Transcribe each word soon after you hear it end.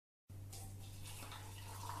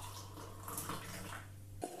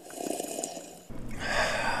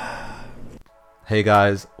Hey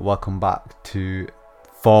guys, welcome back to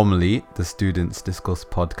formerly the Students Discuss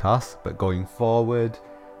podcast, but going forward,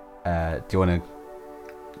 do you want to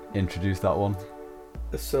introduce that one?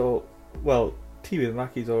 So, Tea with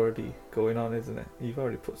Mackie's already going on, isn't it? You've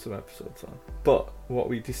already put some episodes on. But what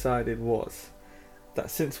we decided was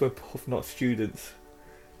that since we're both not students,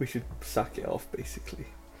 we should sack it off, basically.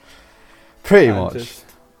 Pretty much.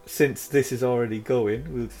 Since this is already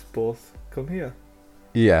going, we'll just both come here.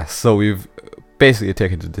 Yeah, so we've basically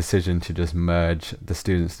taken the decision to just merge the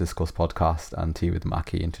Students Discuss podcast and Tea with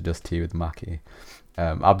Mackie into just Tea with Mackie.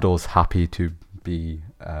 Abdul's happy to be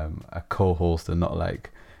a co-host and not like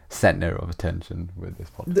center of attention with this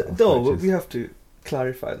podcast. But we have to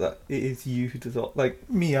clarify that it is you who does all. Like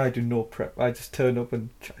me, I do no prep. I just turn up and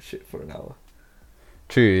chat shit for an hour.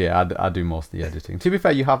 True, yeah, I do most of the editing. To be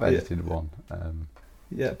fair, you have edited one.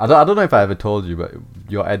 Yeah. I don't know if I ever told you, but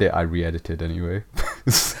your edit I re-edited anyway.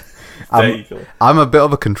 There you go. I'm a bit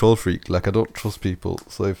of a control freak. Like I don't trust people,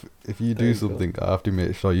 so if you do something, I have to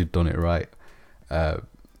make sure you've done it right. But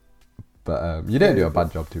you didn't do a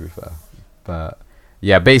bad job, to be fair. But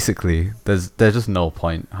yeah, basically, there's just no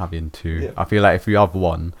point having two. Yeah. I feel like if you have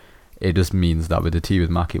one, it just means that with the Tea with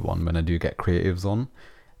Mackie one, when I do get creatives on,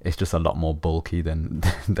 it's just a lot more bulky than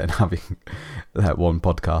having that one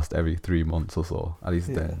podcast every 3 months or so. At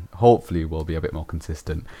least then, hopefully, we'll be a bit more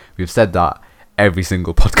consistent. We've said that every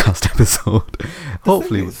single podcast episode.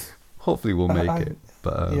 hopefully we'll make it.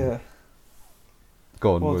 But yeah.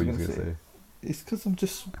 Go on, what were you going to say? It's because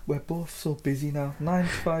we're both so busy now. 9 to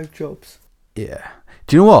 5 jobs. Yeah.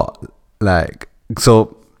 Do you know what? Like,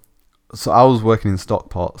 so I was working in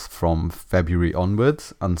Stockports from February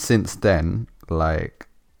onwards, and since then, like,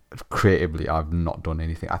 creatively, I've not done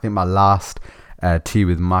anything. I think my last Tea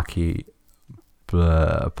with Mackie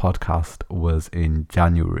podcast was in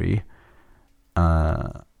January.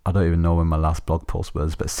 I don't even know when my last blog post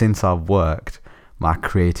was, but since I've worked, my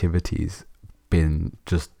creativity's been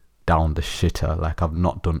just down the shitter. Like, I've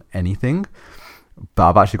not done anything. But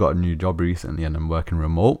I've actually got a new job recently and I'm working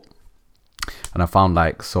remote. And I found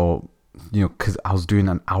because I was doing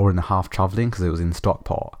an hour and a half traveling because it was in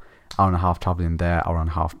Stockport. Hour and a half traveling there, hour and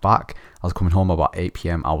a half back. I was coming home about 8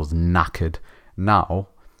 p.m. I was knackered. Now,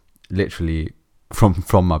 literally,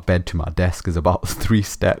 from my bed to my desk is about 3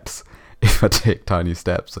 steps. If I take tiny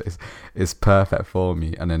steps, so it's perfect for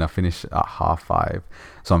me. And then I finish at 5:30.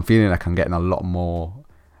 So I'm feeling like I'm getting a lot more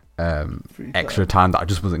extra time that I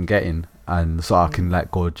just wasn't getting. And so I can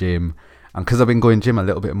go gym. And because I've been going gym a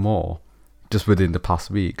little bit more, just within the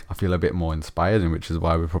past week, I feel a bit more inspired, and which is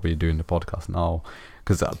why we're probably doing the podcast now.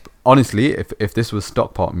 Because honestly, if this was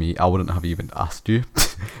Stockport me, I wouldn't have even asked you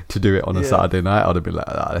to do it on a Saturday night. I'd have been like,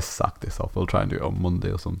 let's sack this off. We'll try and do it on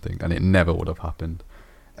Monday or something. And it never would have happened.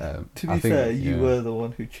 To be fair, you were the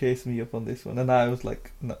one who chased me up on this one. And I was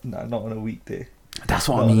like, not on a weekday. That's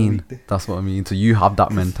what I mean. That's what I mean. So you have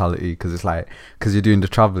that mentality because it's like, because you're doing the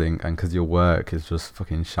traveling and because your work is just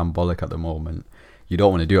fucking shambolic at the moment. You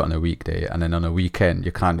don't want to do it on a weekday, and then on a weekend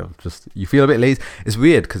you kind of you feel a bit lazy. It's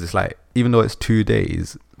weird because it's like, even though it's 2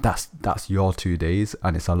 days, that's your 2 days,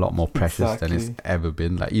 and it's a lot more precious than it's ever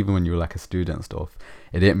been. Like, even when you were like a student and stuff,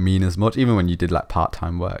 it didn't mean as much. Even when you did like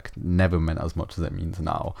part-time work, never meant as much as it means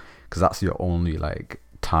now, because that's your only like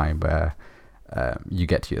time where you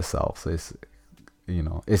get to yourself. So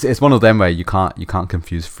it's one of them where you can't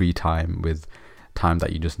confuse free time with time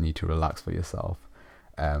that you just need to relax for yourself.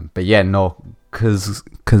 But yeah, no, because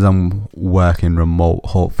I'm working remote,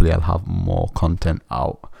 hopefully I'll have more content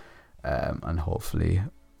out, and hopefully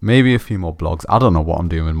maybe a few more blogs. I don't know what I'm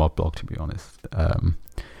doing with my blog, to be honest.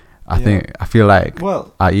 I feel like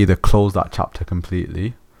I either close that chapter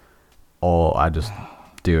completely or I just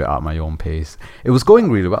do it at my own pace. It was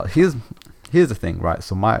going really well. Here's the thing, right?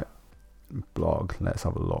 So my blog, let's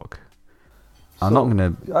have a look. I'm not gonna.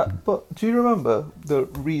 But do you remember the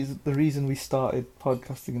reason we started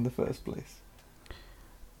podcasting in the first place?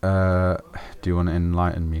 Do you want to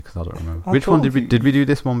enlighten me? Because I don't remember. Which one did we do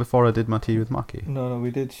this one before I did my Tea with Mackie? No, we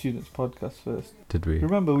did Students Podcast first. Did we?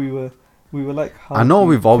 Remember we were like, I know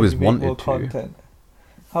we've always wanted to. Content?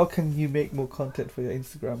 How can you make more content for your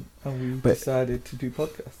Instagram? And we decided to do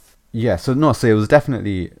podcasts. Yeah, so it was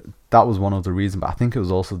definitely, that was one of the reasons, but I think it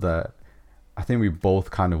was also I think we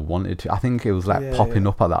both kind of wanted to. I think it was like popping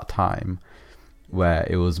up at that time where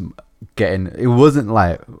it was it wasn't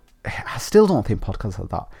like, I still don't think podcasts are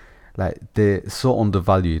that, like, they're so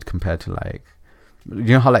undervalued compared to like,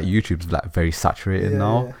 you know how like YouTube's like very saturated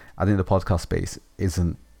now? Yeah. I think the podcast space it's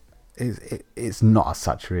not as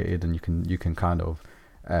saturated, and you can kind of,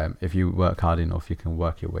 if you work hard enough, you can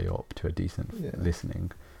work your way up to a decent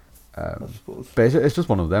listening. I suppose. But it's just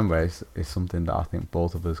one of them where it's something that I think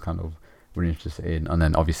both of us kind of were interested in, and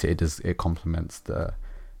then obviously it complements the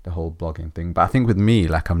whole blogging thing. But I think with me,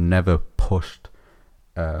 like, I've never pushed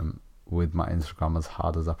with my Instagram as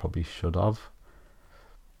hard as I probably should have.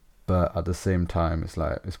 But at the same time, it's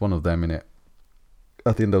like, it's one of them, innit?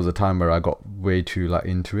 I think there was a time where I got way too like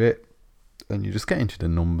into it, and you just get into the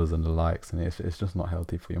numbers and the likes, and it's just not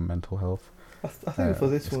healthy for your mental health. I think for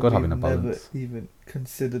this it's one, good we've having a never balance. even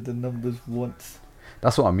considered the numbers once.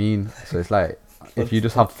 That's what I mean. So it's like, if you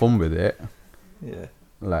just have fun with it, Yeah.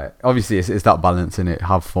 like, obviously it's that balance in it.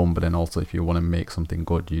 Have fun, but then also if you want to make something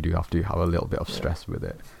good, you do have to have a little bit of stress with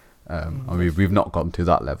it. And we've not gotten to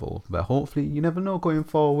that level, but hopefully, you never know, going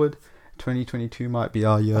forward, 2022 might be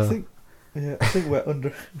our year. I think we're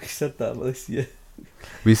under. We said that this year.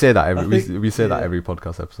 We say that every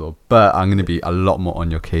podcast episode, but I'm gonna be a lot more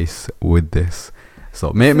on your case with this.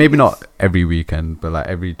 So maybe not every weekend, but like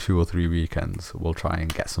every 2 or 3 weekends, we'll try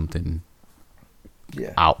and get something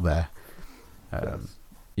out there.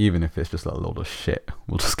 Even if it's just a load of shit,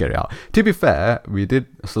 we'll just get it out. To be fair, we did.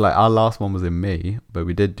 So like our last one was in May, but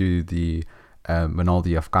we did do the when all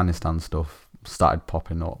the Afghanistan stuff started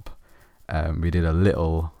popping up. We did a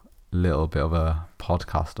little bit of a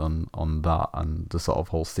podcast on that and the sort of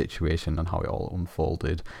whole situation and how it all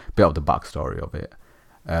unfolded, a bit of the backstory of it.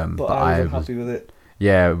 But I wasn't happy with it.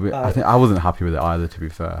 Yeah, I think I wasn't happy with it either, to be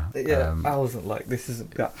fair. Yeah, I wasn't like, this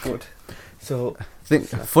isn't that good. So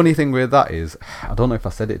funny thing with that is, I don't know if I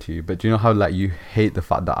said it to you, but do you know how like you hate the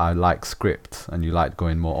fact that I like scripts and you like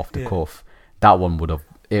going more off the cuff? That one would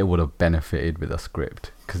have benefited with a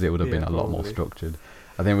script, because it would have been a lot more structured.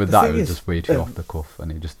 I think with that it was just way too off the cuff,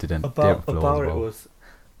 and it just didn't flow as well. It was,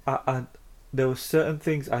 there were certain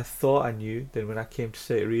things I thought I knew, then when I came to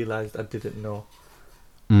say it, realised I didn't know.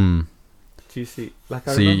 Do you see? Like,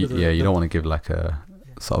 I remember you don't want to give like a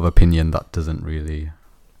sort of opinion that doesn't really,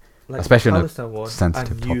 like, especially the on Palestine a one,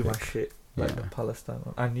 sensitive I knew topic. my shit. Like the Palestine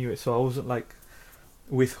one, I knew it, so I wasn't like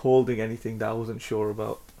withholding anything that I wasn't sure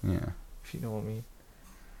about. Yeah. If you know what I mean.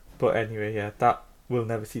 But anyway, that will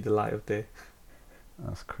never see the light of day.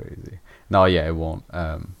 That's crazy. No, yeah, it won't.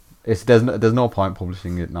 There's no point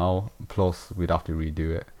publishing it now. Plus, we'd have to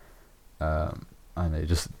redo it. And it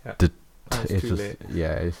just it's just late.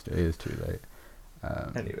 Yeah, it is too late.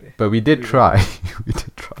 Anyway, but we did try. We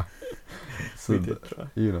did try. So we did try.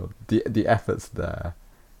 You know, the effort's there.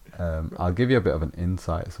 I'll give you a bit of an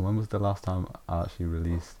insight. So when was the last time I actually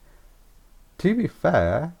released? To be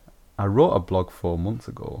fair, I wrote a blog 4 months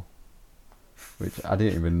ago, which I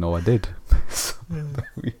didn't even know I did. So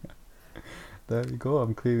there we go.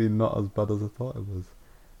 I'm clearly not as bad as I thought it was.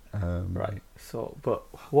 Right. So, but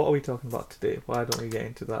what are we talking about today? Why don't we get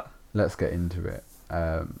into that? Let's get into it.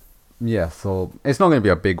 So it's not going to be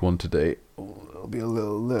a big one today. It'll be a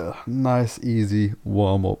little nice, easy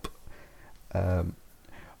warm up.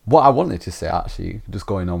 What I wanted to say, actually, just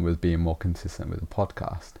going on with being more consistent with the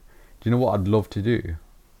podcast. Do you know what I'd love to do?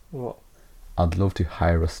 What? I'd love to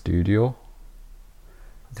hire a studio.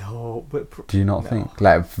 No, but do you not think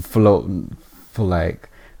like for like,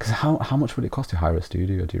 because how much would it cost to hire a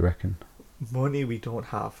studio? Do you reckon? Money we don't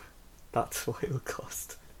have. That's what it'll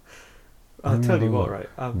cost. I'll tell you what, right?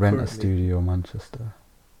 Rent a studio, Manchester.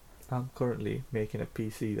 I'm currently making a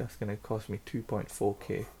PC that's going to cost me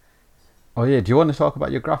 2.4k. Oh yeah, do you want to talk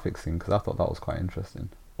about your graphics thing? Because I thought that was quite interesting.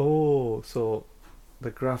 Oh, so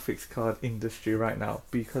the graphics card industry right now,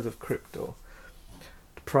 because of crypto,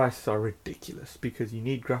 the prices are ridiculous because you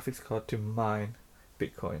need graphics card to mine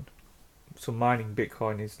Bitcoin. So mining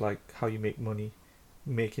Bitcoin is like how you make money,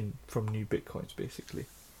 making from new Bitcoins basically.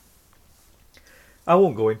 I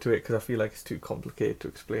won't go into it because I feel like it's too complicated to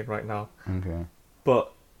explain right now. Okay.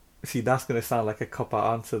 But see, that's going to sound like a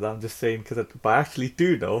cop-out answer that I'm just saying but I actually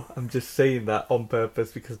do know. I'm just saying that on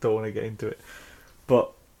purpose because I don't want to get into it.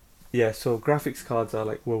 But yeah, so graphics cards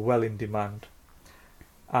were well in demand.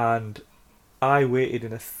 And I waited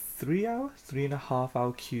in a 3.5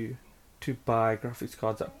 hour queue to buy graphics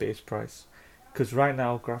cards at base price. Because right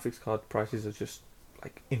now, graphics card prices are just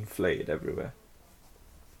like inflated everywhere.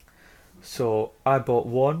 So I bought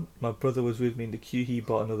one. My brother was with me in the queue. He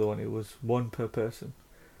bought another one. It was one per person.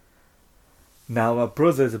 Now my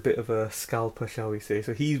brother's a bit of a scalper, shall we say.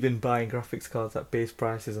 So he's been buying graphics cards at base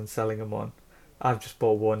prices and selling them on. I've just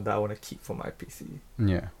bought one that I want to keep for my PC.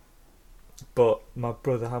 Yeah. But my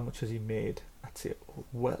brother, how much has he made? I'd say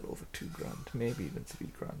well over $2,000, maybe even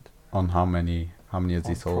 $3,000. On how many has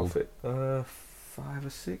he sold? Profit, 5 or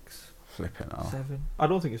 6. Flipping out. 7. I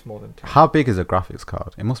don't think it's more than 10. How big is a graphics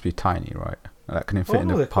card? It must be tiny, right? Like, can it fit in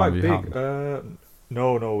the palm of your hand?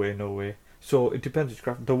 No way. So it depends which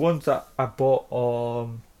graphic. The ones that I bought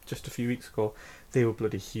just a few weeks ago. They were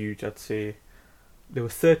bloody huge. I'd say they were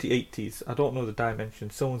 3080s. I don't know the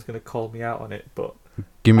dimensions. Someone's gonna call me out on it, but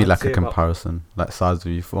Give me I'd like a say about- comparison, like size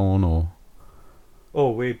of your phone or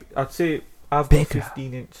I'd say I've got Bigger.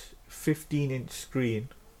 15-inch screen,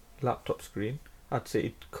 laptop screen. I'd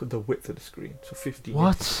say the width of the screen, so 15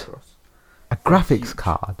 What? inches across. a graphics huge.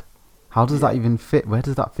 card. How does that even fit? Where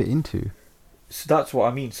does that fit into? So that's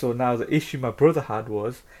what I mean. So now the issue my brother had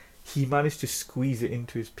was he managed to squeeze it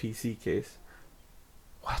into his PC case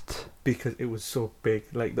What? because it was so big.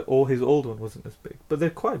 Like his old one wasn't as big, but they're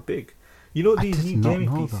quite big. You know I these did new not gaming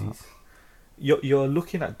know PCs. that. You're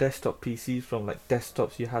looking at desktop PCs from like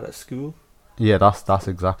desktops you had at school, Yeah, that's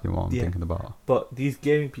exactly what I'm Yeah. thinking about. but these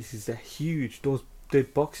gaming PCs they're huge. The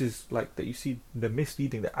boxes like that you see they're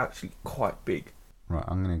misleading. They're actually quite big. Right,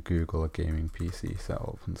 I'm gonna Google a gaming PC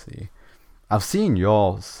setup and see. I've seen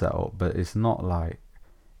your setup, but it's not like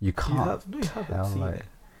you can't You haven't tell. seen Like it.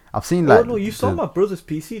 I've seen Oh like. no, you saw the- my brother's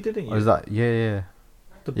PC, didn't you? Or is that yeah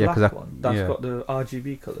the yeah, black 'cause one that's yeah. got the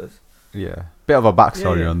RGB colours. yeah. Bit of a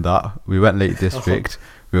backstory Yeah. on that. We went Lake District.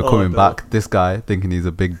 We were Oh, coming no. back. This guy thinking he's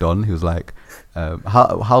a big don. He was like,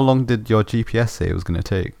 "How long did your GPS say it was gonna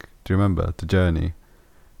take? Do you remember the journey?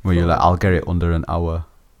 Where you're like, I'll get it under an hour.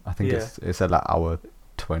 I think Yeah. it said like hour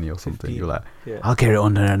 20 or something. 15. You're like, Yeah. I'll get it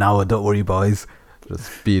under an hour. Don't worry, boys.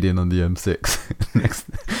 Just speeding on the M6.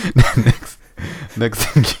 next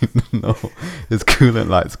thing you know, his coolant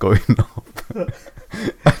light's going off.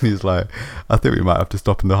 And he's like, I think we might have to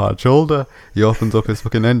stop in the hard shoulder. He opens up his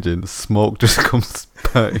fucking engine. Smoke just comes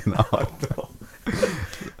spurting out.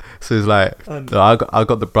 So he's like, And I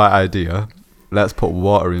got the bright idea. Let's put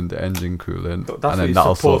water in the engine coolant, that's and what then you're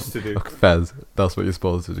that'll supposed to do. Fez, that's what you're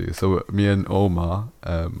supposed to do. So me and Omar,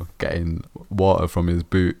 getting water from his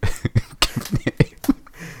boot.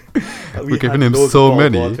 We giving had him loads so of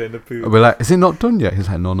bottled many. water in the pool. We're like, is it not done yet? He's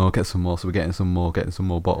like, no, get some more. So we're getting some more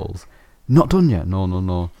bottles. Not done yet.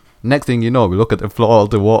 No. Next thing you know, we look at the floor, all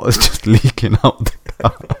the water's just leaking out the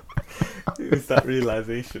car. It was that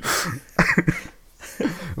realization.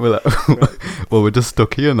 We're like, well, we're just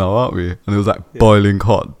stuck here now, aren't we? And it was like Yeah. boiling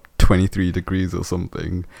hot, 23 degrees or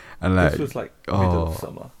something. And like, This was like middle of oh.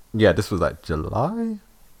 summer. yeah, this was like July,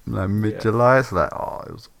 like mid-July. So like,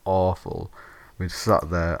 it was awful. We sat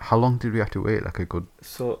there. How long did we have to wait? Like a good.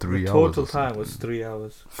 So 3 the hours total or time was something. 3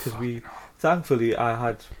 hours because thankfully I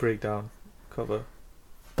had breakdown cover,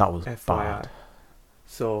 That was FYI. bad.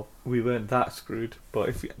 So we weren't that screwed. But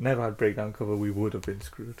if we never had breakdown cover, we would have been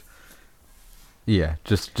screwed. Yeah,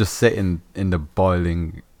 just sitting in the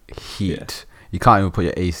boiling heat. You can't even put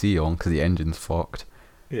your AC on because the engine's fucked.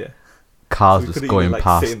 Yeah. Cars So we just couldn't going even, like,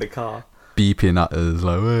 past, sit in the car. beeping at us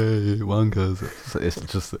like, "Hey, wankers!" So it's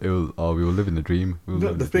just it was. Oh, we were living the dream. We were No,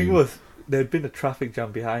 living the thing dream. was, there'd been a traffic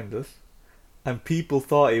jam behind us, and people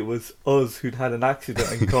thought it was us who'd had an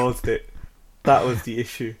accident and caused it. That was the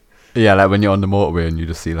issue. Yeah, like when you're on the motorway and you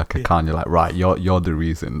just see like a Yeah. car, and you're like, right, you're the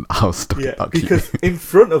reason I was stuck Yeah, in that queue. because in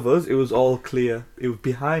front of us it was all clear. It was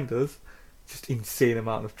behind us, just insane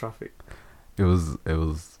amount of traffic. It was.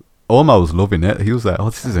 Omar was loving it. He was like, "Oh,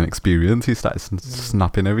 this is an experience." He started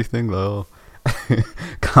snapping everything. Like, oh,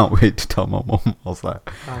 can't wait to tell my mum. I was like,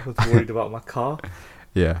 I was worried about my car.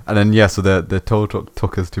 yeah. And then so the tow truck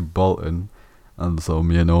took us to Bolton, and so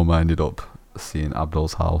me and Omar ended up seeing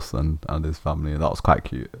Abdul's house and his family, and that was quite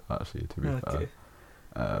cute actually. To be Okay.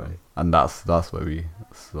 fair, and that's where we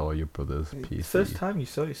saw your brother's PC. First time you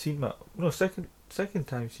seen my second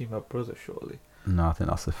time you seen my brother surely. No, I think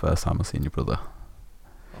that's the first time I've seen your brother.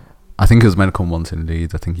 I think he was meant to come once in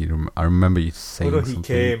Leeds. I think I remember you saying He something.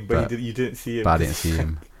 came, but you didn't see him. But I didn't see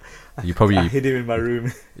him. You I probably hid him in my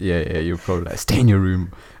room. yeah. You were probably like, stay in your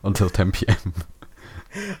room until 10 p.m.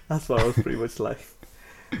 That's what I was pretty much like.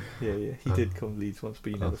 Yeah. He did come Leeds once,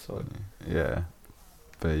 but you never That's saw him. funny. Yeah,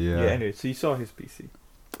 but yeah. Anyway, so you saw his PC.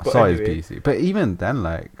 I but saw anyway- his PC. But even then,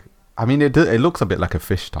 like, I mean, it looks a bit like a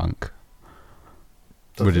fish tank.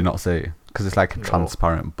 Does Would you it? not say? Because it's like a No.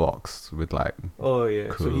 transparent box with like. Oh yeah.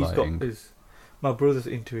 Cool so he's lighting. got his. My brother's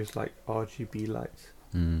into his like RGB lights.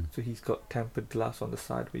 Mm, So he's got tempered glass on the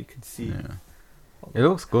side where you can see. yeah. It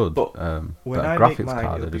looks good. But but when a I graphics make mine, card,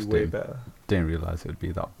 I it'll be just way didn't, better. didn't realize it would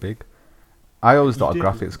be that big. I always You thought a did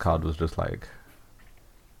graphics realize card was just like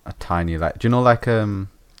a tiny, like, do you know like The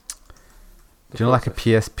do you know like a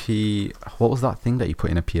process. PSP? What was that thing that you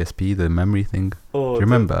put in a PSP? The memory thing. Oh, Do you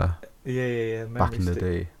remember Yeah. back in the memory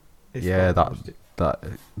day? stick. It's Yeah, called memory stick. That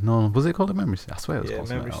no, was it called a memory stick? I swear it was Yeah, called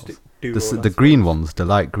memory something stick. else. Duo, The that's green what it ones, the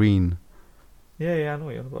light green. is. Yeah, I know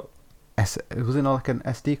what you're on about. Was it not like an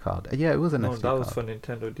SD card? Yeah, it was an No, SD that card. was for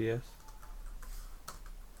Nintendo DS.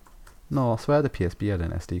 No, I swear the PSP had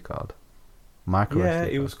an SD card. Micro Yeah,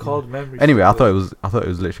 SD it was card, called memory. Anyway, I stick. thought it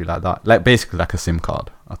was literally like that, like basically like a SIM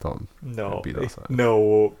card. I thought No, it'd be that size.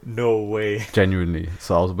 no way. Genuinely.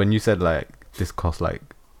 So when you said like this cost like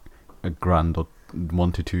 $1,000 or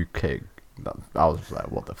 1 to 2K, I was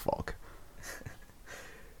like, what the fuck?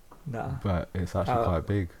 Nah. But it's actually quite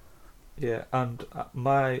big. Yeah, and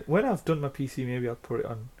when I've done my PC, maybe I'll put it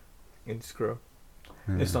on Instagram.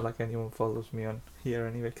 Yeah. It's not like anyone follows me on here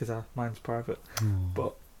anyway, because mine's private.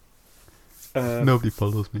 But nobody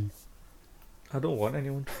follows me. I don't want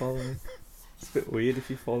anyone to follow me. It's a bit weird if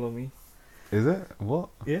you follow me. Is it? What?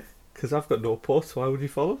 Yeah, because I've got no posts. Why would you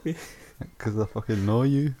follow me? Because I fucking know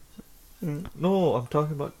you. No, I'm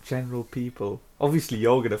talking about general people. Obviously,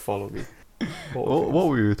 you're gonna follow me. What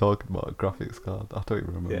were you talking about? Graphics card? I don't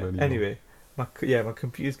even remember. Yeah. Anymore. Anyway, my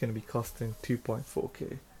computer's gonna be costing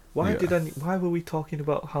 2.4K. Why were we talking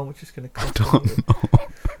about how much it's gonna cost? I don't know.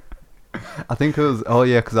 I think it was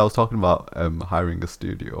because I was talking about hiring a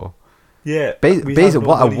studio. Yeah. Basically,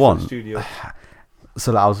 what I want. Studio.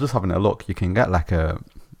 So like, I was just having a look. You can get like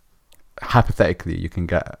hypothetically, you can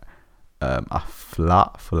get a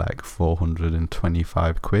flat for like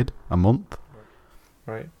 425 quid a month.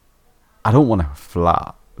 Right. I don't want a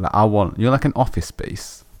flat. Like I want, like an office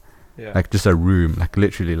space. Yeah. Like just a room, like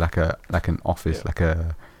literally like an office, Yeah. like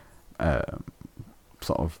a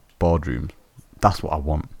sort of boardroom. That's what I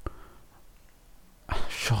want.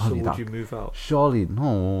 Surely so would you move out? Surely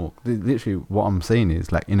no. Literally, what I'm saying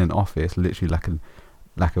is like in an office, literally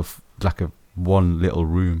like a one little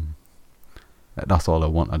room. That's all I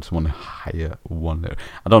want. I just want to hire one little.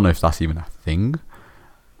 I don't know if that's even a thing,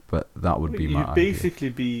 but that would be my You'd basically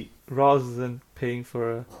be, rather than paying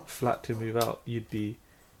for a flat to move out, you'd be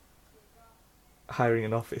hiring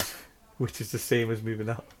an office, which is the same as moving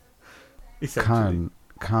out. Essentially.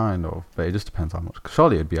 Kind of, but it just depends how much.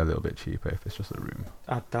 Surely it'd be a little bit cheaper if it's just a room.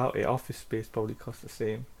 I doubt it. Office space probably costs the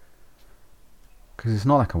same. Because it's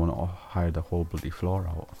not like I want to hire the whole bloody floor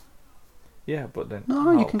out. Yeah, but then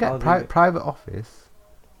No, you can get private office.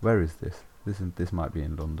 Where is this? This might be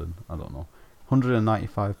in London. I don't know.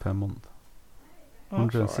 195 per month.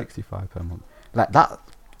 165 per month. Like that.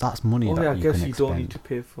 That's money. I you guess can you expend. don't need to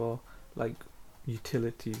pay for like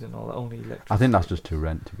utilities and all that. Only electricity. I think that's just to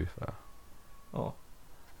rent. To be fair. Oh.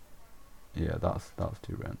 Yeah, that's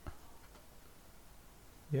to rent.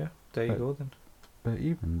 Yeah, there you go then. But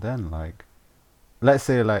even then, like, let's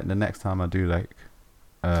say like the next time I do like,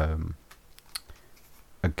 a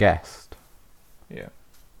guest. Yeah.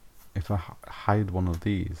 If I hired one of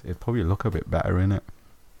these, it'd probably look a bit better in it.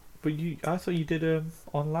 But I thought you did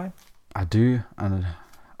online. I do, and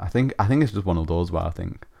I think it's just one of those where I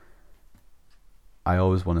think I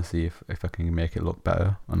always want to see if I can make it look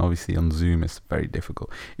better, and obviously on Zoom it's very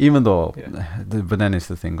difficult. Even though, but then it's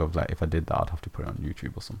the thing of like if I did that, I'd have to put it on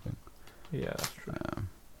YouTube or something. Yeah, that's true.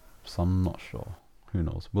 So I'm not sure. Who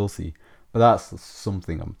knows? We'll see. But that's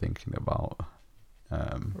something I'm thinking about.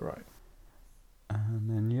 Right. And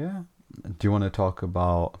then do you want to talk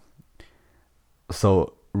about?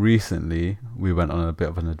 So recently we went on a bit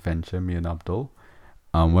of an adventure, me and Abdul.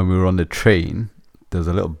 And when we were on the train, there was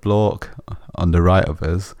a little bloke on the right of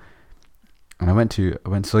us, and I went.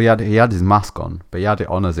 So he had his mask on, but he had it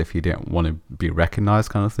on as if he didn't want to be recognised,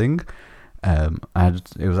 kind of thing.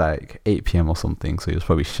 It was like 8 p.m. or something, so he was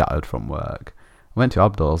probably shattered from work. I went to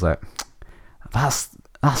Abdul. I was like,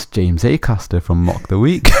 "That's James Acaster from Mock the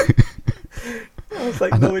Week." I was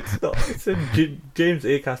like, no, it's not. It's James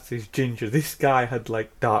Acaster's ginger. This guy had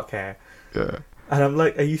like dark hair. Yeah. And I'm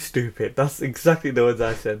like, are you stupid? That's exactly the words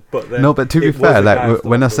I said. But then no, but to be fair, like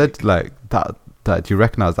when I said like that do you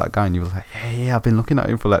recognise that guy, and you was like, yeah, I've been looking at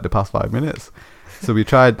him for like the past 5 minutes. So we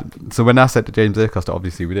tried. So when I said to James Acaster,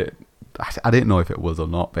 obviously we didn't. I didn't know if it was or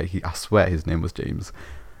not, but I swear his name was James.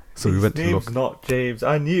 So we went to look. His name's not James.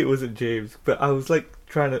 I knew it wasn't James, but I was like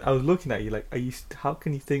I was looking at you like, how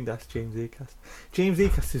can you think that's James Acaster? James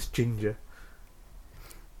Acaster's ginger.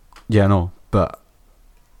 Yeah, no, but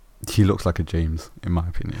he looks like a James, in my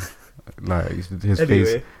opinion. Like his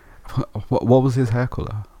face. What was his hair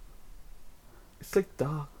colour? It's like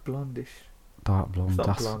dark blondish. Dark blonde.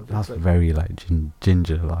 Blonde. That's like very like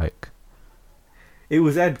ginger like. It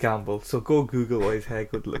was Ed Gamble, so go Google what his hair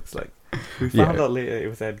good looks like. We found out later it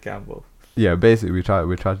was Ed Gamble. Yeah, basically we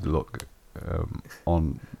tried to look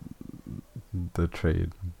on the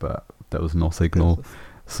train, but there was no signal,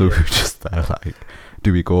 so we were just there like,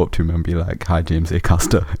 do we go up to him and be like, "Hi, James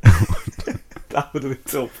Acaster"? That would have been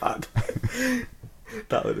so bad.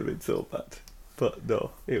 That would have been so bad. But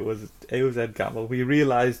no, it was Ed Gamble. We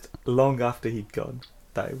realised long after he'd gone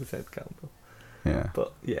that it was Ed Gamble. Yeah.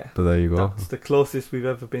 But yeah. But there you go. That's the closest we've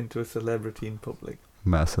ever been to a celebrity in public.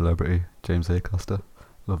 met a celebrity, James Acaster.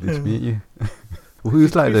 Lovely to meet you.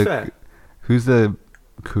 Who's like who's the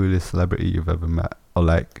coolest celebrity you've ever met? Or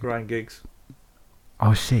like Ryan Giggs.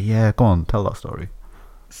 Oh shit, yeah, go on, tell that story.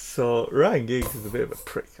 So Ryan Giggs is a bit of a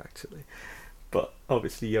prick, actually. But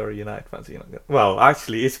obviously you're a United fan, so you're not gonna... Well,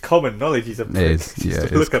 actually, it's common knowledge he's a prick. It is, yeah.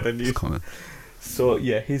 Look at the news. It's common. So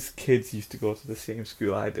yeah, his kids used to go to the same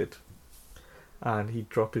school I did, and he'd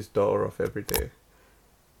drop his daughter off every day.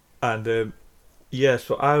 And yeah,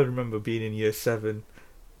 so I remember being in year 7.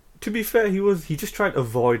 To be fair, he just tried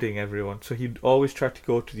avoiding everyone, so he'd always try to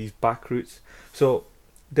go to these back routes. So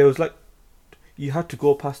there was like, you had to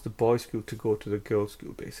go past the boys' school to go to the girls'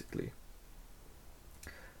 school, basically.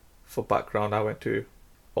 For background, I went to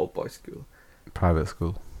all boys' school. Private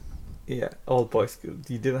school. Yeah, all boys' school.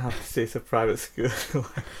 You didn't have to say it's a private school.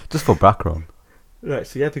 Just for background. Right,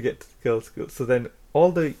 so you had to get to the girls' school. So then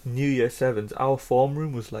all the new year 7s, our form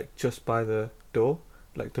room was like just by the door,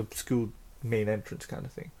 like the school main entrance kind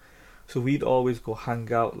of thing. So we'd always go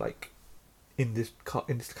hang out like in this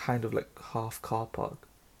kind of like half car park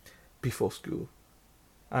before school,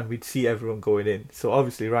 and we'd see everyone going in. So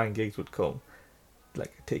obviously Ryan Giggs would come,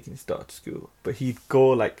 like taking his daughter to school, but he'd go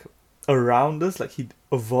like around us, like he'd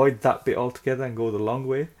avoid that bit altogether and go the long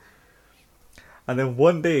way. And then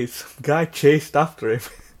one day some guy chased after him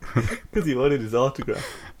because he wanted his autograph.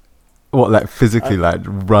 What, like physically, like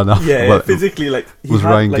run up? Yeah, well, physically, like was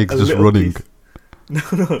Ryan Giggs just running?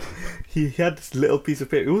 No. He had this little piece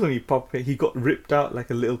of paper. It was only pop paper. He got ripped out like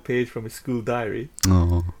a little page from his school diary.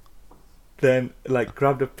 Oh. Then like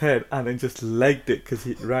grabbed a pen and then just legged it because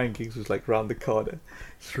Ryan Giggs was like round the corner.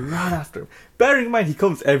 Just ran after him. Bearing in mind he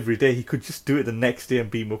comes every day, he could just do it the next day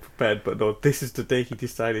and be more prepared. But no, this is the day he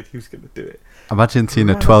decided he was going to do it. Imagine seeing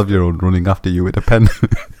a 12-year-old running after you with a pen.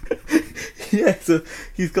 Yeah, so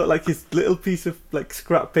he's got like his little piece of like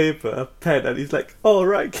scrap paper, a pen, and he's like, "Oh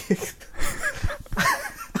right, Giggs."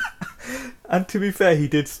 And to be fair, he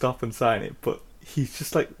did stop and sign it, but he's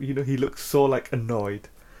just like, he looks so like annoyed.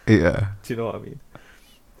 Yeah. Do you know what I mean?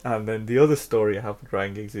 And then the other story I have with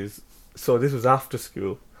Ryan Giggs is, so this was after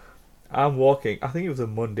school. I'm walking, I think it was a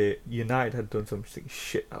Monday. United had done something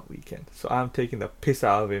shit that weekend. So I'm taking the piss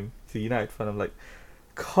out of him. He's a United fan. I'm like,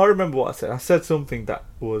 can't remember what I said. I said something that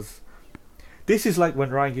was... This is like when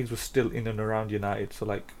Ryan Giggs was still in and around United. So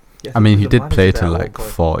like... Yeah, I mean, he did play till like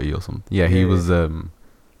 40 or something. Yeah, he was...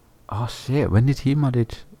 Oh shit, when did he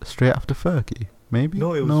manage? Straight after Fergie? Maybe?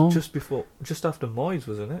 No, it was just after Moyes,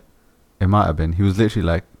 wasn't it? It might have been. He was literally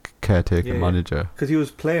like caretaker manager. Because he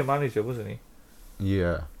was player manager, wasn't he?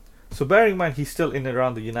 Yeah. So bearing in mind he's still in and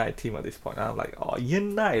around the United team at this point, and I'm like, oh,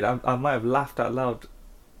 United. I might have laughed out loud.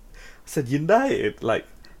 I said United, like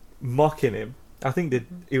mocking him. I think that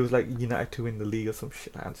it was like United to win the league or some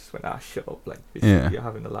shit. I just went, shut up, like you're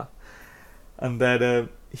having a laugh. And then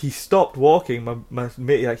he stopped walking. My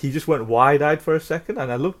mate, like, he just went wide-eyed for a second,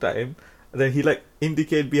 and I looked at him, and then he like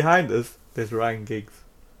indicated behind us. There's Ryan Giggs,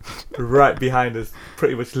 right behind us,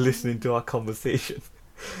 pretty much listening to our conversation.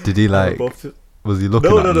 Did he like? Was he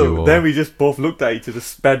looking at you? No. Then we just both looked at each other,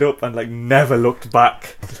 sped up, and like never looked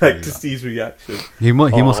back, like to see his reaction. He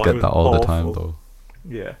must get that all the time, though.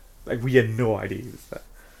 Yeah, like we had no idea he was there.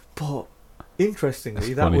 But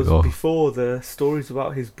interestingly, that was before the stories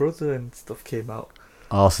about his brother and stuff came out.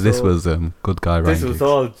 Oh, so this was good guy Ryan This Giggs. was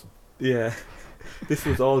all, yeah. This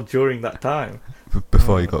was all during that time.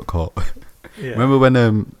 Before he got caught. Yeah. Remember when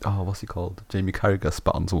what's he called? Jamie Carragher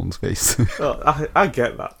spat on someone's face. I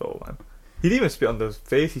get that though, man. He didn't even spit on their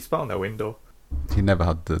face. He spat on their window. He never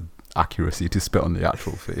had the accuracy to spit on the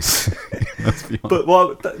actual face. Let's be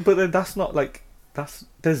honest. But then that's not like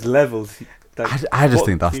there's levels. I just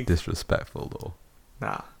think that's disrespectful though.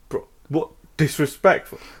 Nah, bro. What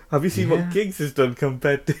disrespectful? Have you seen what Giggs has done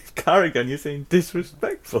compared to Carragher? And you're saying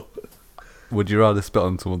disrespectful? Would you rather spit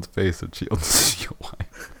on someone's face or cheat on your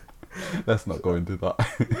wife? Let's not go into that.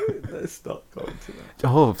 Let's not go into that.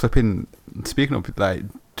 Oh, flipping! Speaking of, like,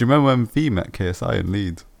 do you remember when V met KSI in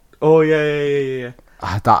Leeds? Oh yeah.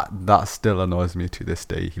 That still annoys me to this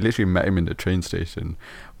day. He literally met him in the train station.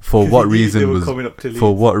 For what reason was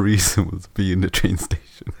V in the train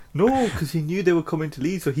station? No, because he knew they were coming to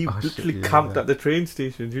Leeds, so he literally camped at the train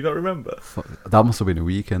station. Do you not remember? That must have been a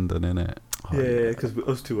weekend then, innit? Yeah, because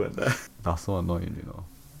us two weren't there. That's so annoying, you know.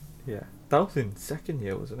 Yeah, that was in second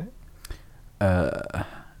year, wasn't it?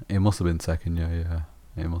 It must have been second year.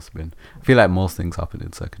 Yeah, it must have been. I feel like most things happen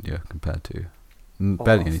in second year compared to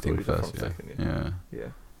barely anything first year. Yeah.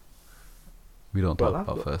 We don't talk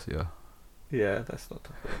about first year. Yeah, that's not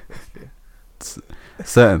talk about first year.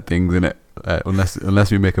 Certain things, innit?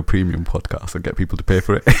 unless we make a premium podcast and get people to pay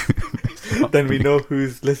for it. Then we know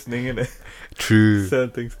who's listening, innit? True.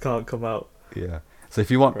 Certain things can't come out. Yeah. So if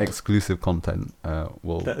you want Right. exclusive content,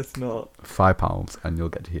 well, That's not. £5 and you'll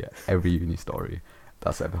get to hear every uni story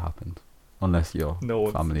that's ever happened, unless you're No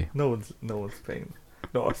one's. family. No one's paying.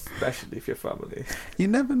 Not especially if you're family. You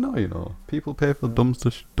never know, you know. People pay for dumb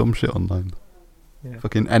shit online. Yeah.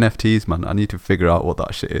 Fucking NFTs, man. I need to figure out what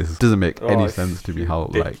that shit is. It doesn't make any it's sense to me how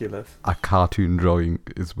like ridiculous. a cartoon drawing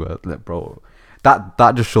is worth. Like, bro, that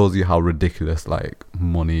just shows you how ridiculous like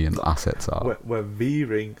money and assets are. We're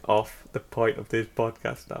veering off the point of this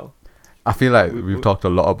podcast now. I feel like we- we've we- talked a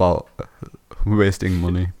lot about wasting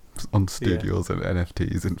money on studios and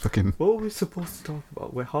NFTs and fucking. What were we supposed to talk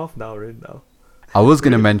about? We're half an hour in now. I was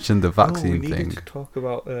gonna Really? mention the We vaccine needed thing. to talk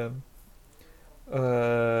about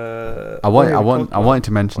I wanted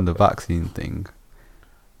to mention the vaccine thing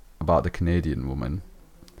about the Canadian woman,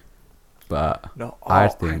 but No, I I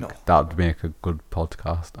think know. that would make a good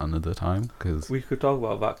podcast another time because We could talk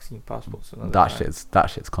about vaccine passports another that time.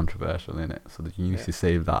 shit's controversial, innit? So that you need Yeah. to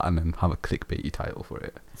save that and then have a clickbaity title for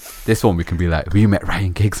it. This one we can be like, we met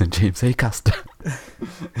Ryan Giggs and James Acaster.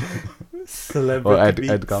 Celebrity Or Ed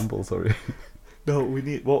beats. Gamble, sorry. No, we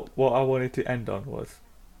need what I wanted to end on was.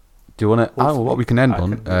 Do you want to? Oh, Hopefully what we can end I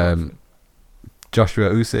on? can do Joshua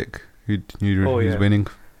Usyk, who's yeah. winning.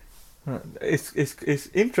 It's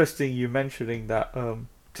interesting you mentioning that. To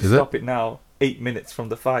Is it? stop it now, 8 minutes from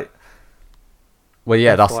the fight. Well,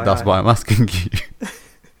 yeah, That's that's why why I'm asking you.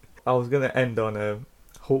 I was gonna end on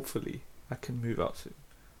hopefully I can move out soon,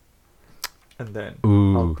 and then I'll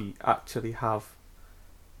Ooh, actually have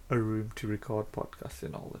a room to record podcasts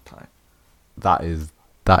in all the time. that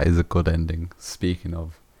is a good ending. Speaking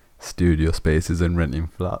of studio spaces and renting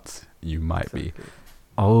flats, you might be. Exactly.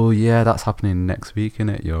 Oh yeah, that's happening next week,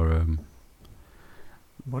 innit? Your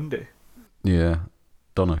Monday. yeah.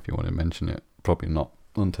 Don't know if you want to mention it. Probably not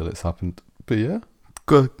until it's happened. But yeah,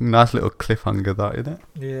 good, nice little cliffhanger, that, innit?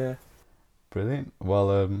 Yeah. Brilliant.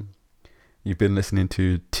 Well, you've been listening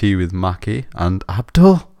to Tea with Mackie and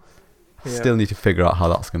Abdul. Yeah. Still need to figure out how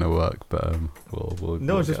that's gonna work, but we'll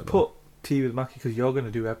No, we'll just get put Tea with Mackie because you're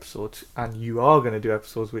gonna do episodes, and you are gonna do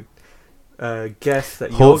episodes with guests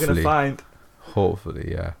that you're Hopefully. gonna find. there.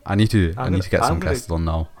 Hopefully, yeah. I need to get some guests on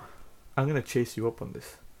now. I'm gonna chase you up on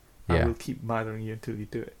this. I Yeah. will keep bothering you until you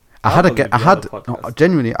do it. I I'll had probably be on the podcast.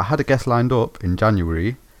 genuinely I had a guest lined up in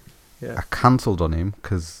January. Yeah. I cancelled on him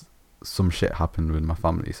because some shit happened with my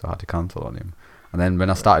family, so I had to cancel on him. And then when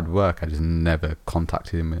I started work, I just never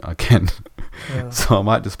contacted him again. So I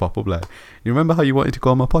might just pop up like, you remember how you wanted to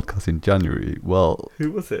go on my podcast in January? Well,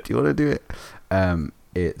 Who was it? do you want to do it?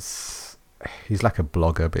 He's like a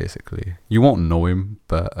blogger basically. You won't know him,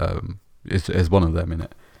 but it's one of them, innit?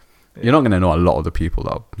 Yeah. You're not gonna know a lot of the people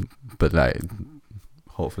though, but like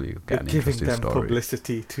hopefully you'll get We're an giving interesting them story.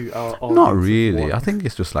 publicity to our audience. Not of really. one. I think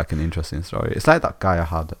it's just like an interesting story. It's like that guy I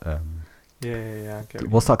had. Yeah. I get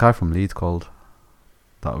What's that guy from Leeds called?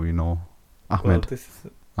 That we know, Ahmed. This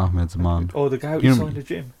is Ahmed's man. Oh, the guy You we know- saw in the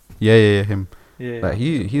gym. Yeah, him. Yeah. Like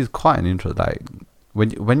he's quite an intro. Like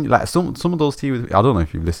when like some of those TV, I don't know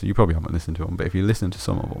if you've listened. You probably haven't listened to them, but if you listen to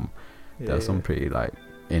some of them, there are some pretty like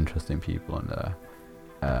interesting people on there.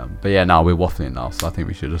 But yeah, now we're waffling now, so I think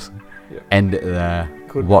we should just end it there.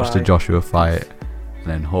 Watch the Goodbye. Joshua fight, and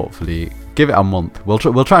then hopefully give it a month. We'll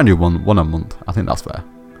try and do one a month. I think that's fair.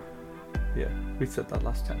 Yeah, we said that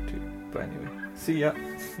last time too. But anyway, see ya.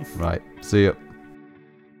 Right. See ya.